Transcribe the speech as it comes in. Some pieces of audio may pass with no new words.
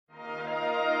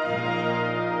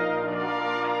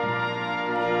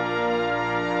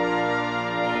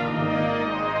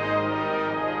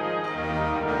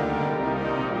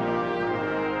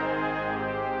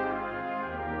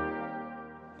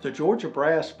The Georgia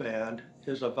Brass Band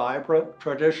is a vibrant,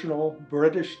 traditional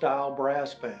British-style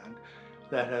brass band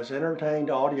that has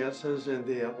entertained audiences in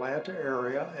the Atlanta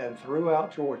area and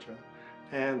throughout Georgia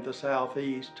and the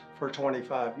Southeast for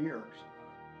 25 years.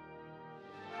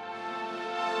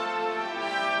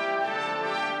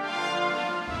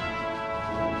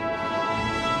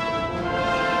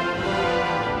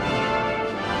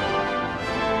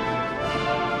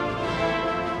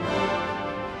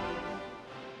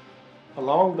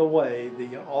 Along the way,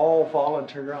 the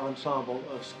all-volunteer ensemble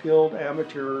of skilled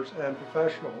amateurs and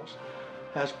professionals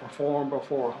has performed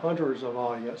before hundreds of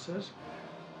audiences,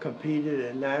 competed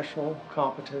in national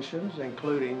competitions,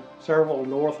 including several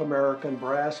North American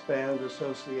Brass Band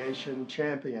Association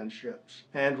championships,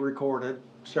 and recorded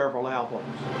several albums.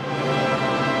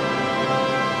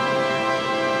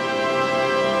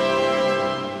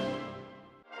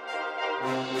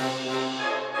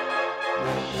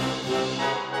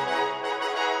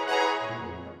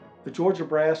 The Georgia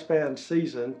Brass Band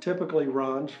season typically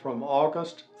runs from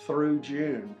August through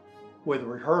June, with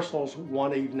rehearsals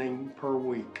one evening per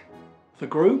week. The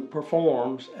group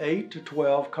performs 8 to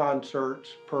 12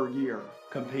 concerts per year,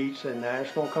 competes in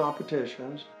national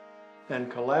competitions, and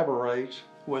collaborates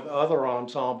with other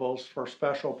ensembles for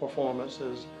special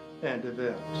performances and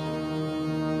events.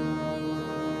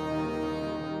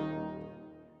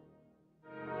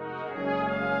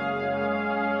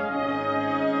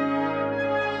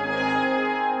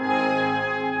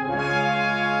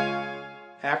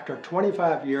 After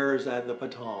 25 years at the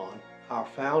baton, our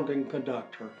founding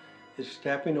conductor is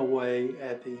stepping away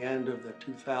at the end of the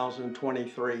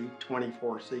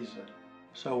 2023-24 season.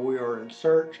 So we are in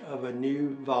search of a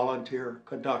new volunteer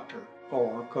conductor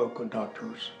or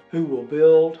co-conductors who will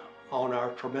build on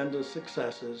our tremendous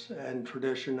successes and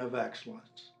tradition of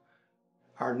excellence.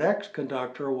 Our next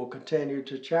conductor will continue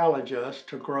to challenge us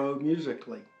to grow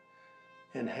musically,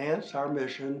 enhance our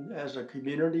mission as a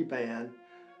community band,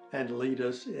 and lead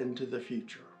us into the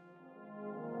future.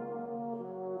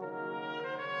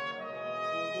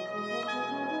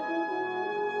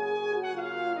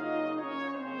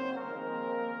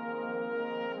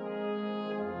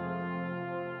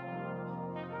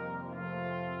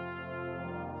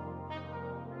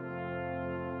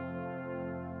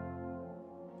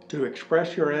 To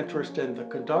express your interest in the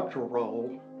conductor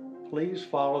role, please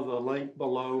follow the link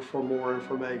below for more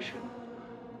information.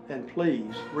 And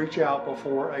please reach out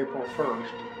before April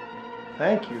 1st.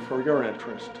 Thank you for your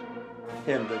interest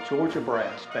in the Georgia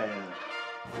Brass Band.